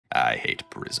I hate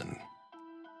prison.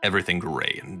 Everything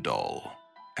gray and dull.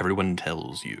 Everyone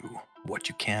tells you what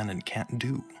you can and can't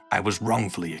do. I was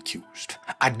wrongfully accused.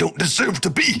 I don't deserve to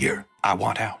be here. I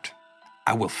want out.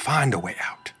 I will find a way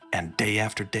out. And day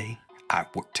after day, I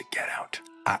worked to get out.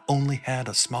 I only had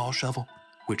a small shovel,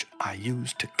 which I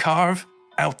used to carve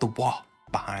out the wall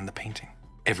behind the painting.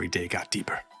 Every day got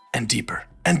deeper and deeper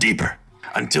and deeper,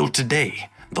 until today,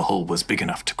 the hole was big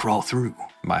enough to crawl through.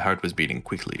 My heart was beating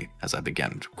quickly as I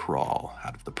began to crawl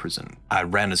out of the prison. I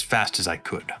ran as fast as I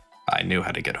could. I knew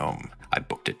how to get home. I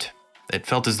booked it. It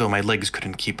felt as though my legs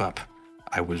couldn't keep up.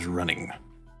 I was running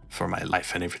for my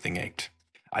life and everything ached.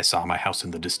 I saw my house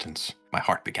in the distance. My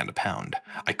heart began to pound.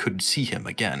 I could see him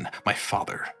again, my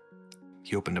father.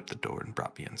 He opened up the door and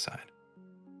brought me inside.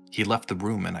 He left the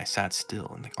room and I sat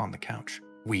still on the couch,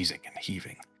 wheezing and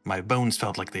heaving. My bones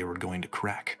felt like they were going to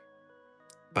crack.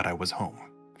 But I was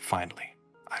home. Finally,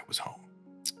 I was home.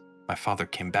 My father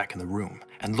came back in the room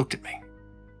and looked at me.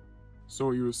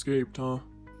 So you escaped, huh?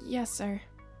 Yes, sir.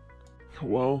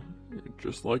 Well,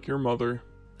 just like your mother.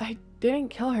 I didn't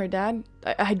kill her, Dad.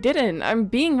 I didn't. I'm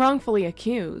being wrongfully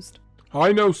accused.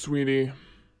 I know, sweetie.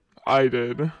 I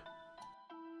did.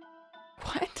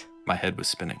 What? My head was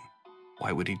spinning.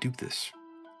 Why would he do this?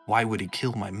 Why would he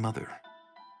kill my mother?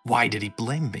 Why did he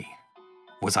blame me?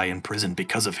 Was I in prison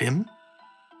because of him?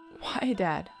 Why,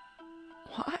 Dad?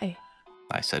 Why?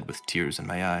 I said with tears in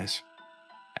my eyes,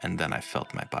 and then I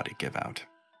felt my body give out.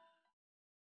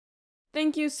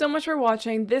 Thank you so much for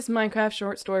watching this Minecraft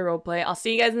short story roleplay. I'll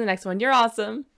see you guys in the next one. You're awesome!